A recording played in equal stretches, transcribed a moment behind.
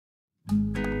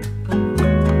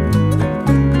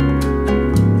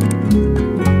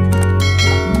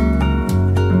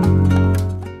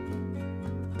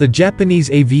The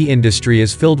Japanese AV industry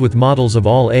is filled with models of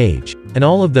all age, and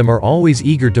all of them are always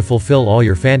eager to fulfill all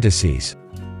your fantasies.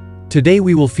 Today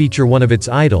we will feature one of its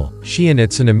idol, Shion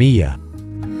Utsunomiya.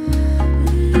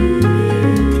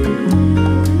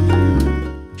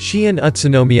 Shion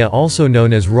Utsunomiya, also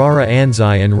known as Rara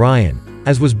Anzai and RION,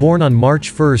 was born on March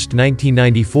 1,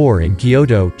 1994 in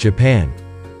Kyoto, Japan.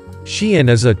 Shion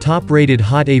is a top-rated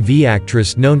hot AV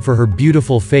actress known for her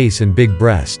beautiful face and big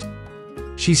breast.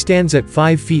 She stands at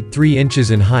 5 feet 3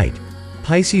 inches in height,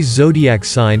 Pisces zodiac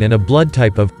sign and a blood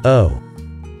type of O.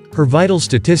 Her vital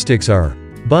statistics are: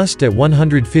 bust at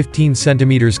 115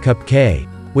 cm, cup K,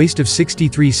 waist of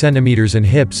 63 cm and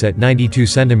hips at 92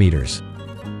 cm.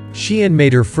 Shion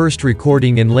made her first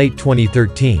recording in late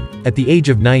 2013, at the age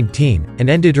of 19, and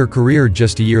ended her career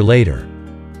just a year later.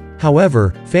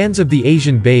 However, fans of the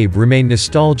Asian babe remain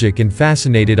nostalgic and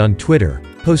fascinated on Twitter,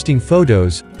 posting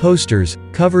photos, posters,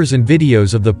 covers and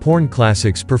videos of the porn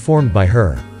classics performed by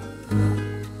her.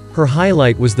 Her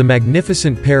highlight was the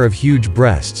magnificent pair of huge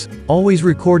breasts, always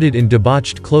recorded in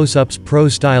debauched close-ups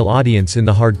pro-style audience in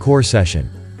the hardcore session.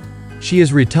 She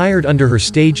is retired under her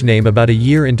stage name about a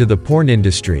year into the porn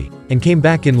industry, and came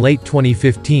back in late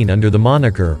 2015 under the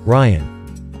moniker,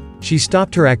 RION. She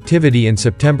stopped her activity in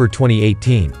September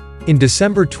 2018. In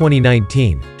December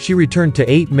 2019, she returned to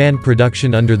 8-man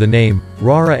production under the name,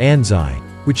 Rara Anzai,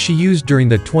 which she used during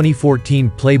the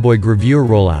 2014 Playboy GRAVURE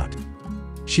rollout.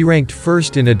 She ranked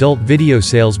first in adult video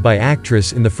sales by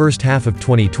actress in the first half of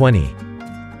 2020.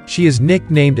 She is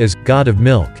nicknamed as God of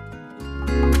Milk.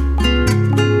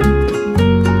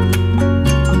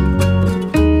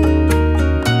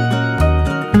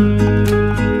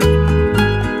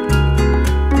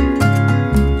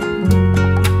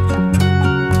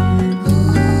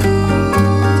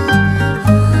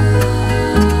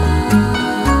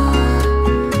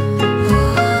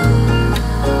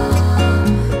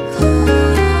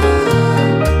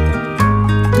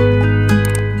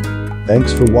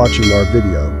 Thanks for watching our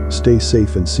video. Stay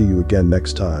safe and see you again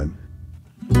next time.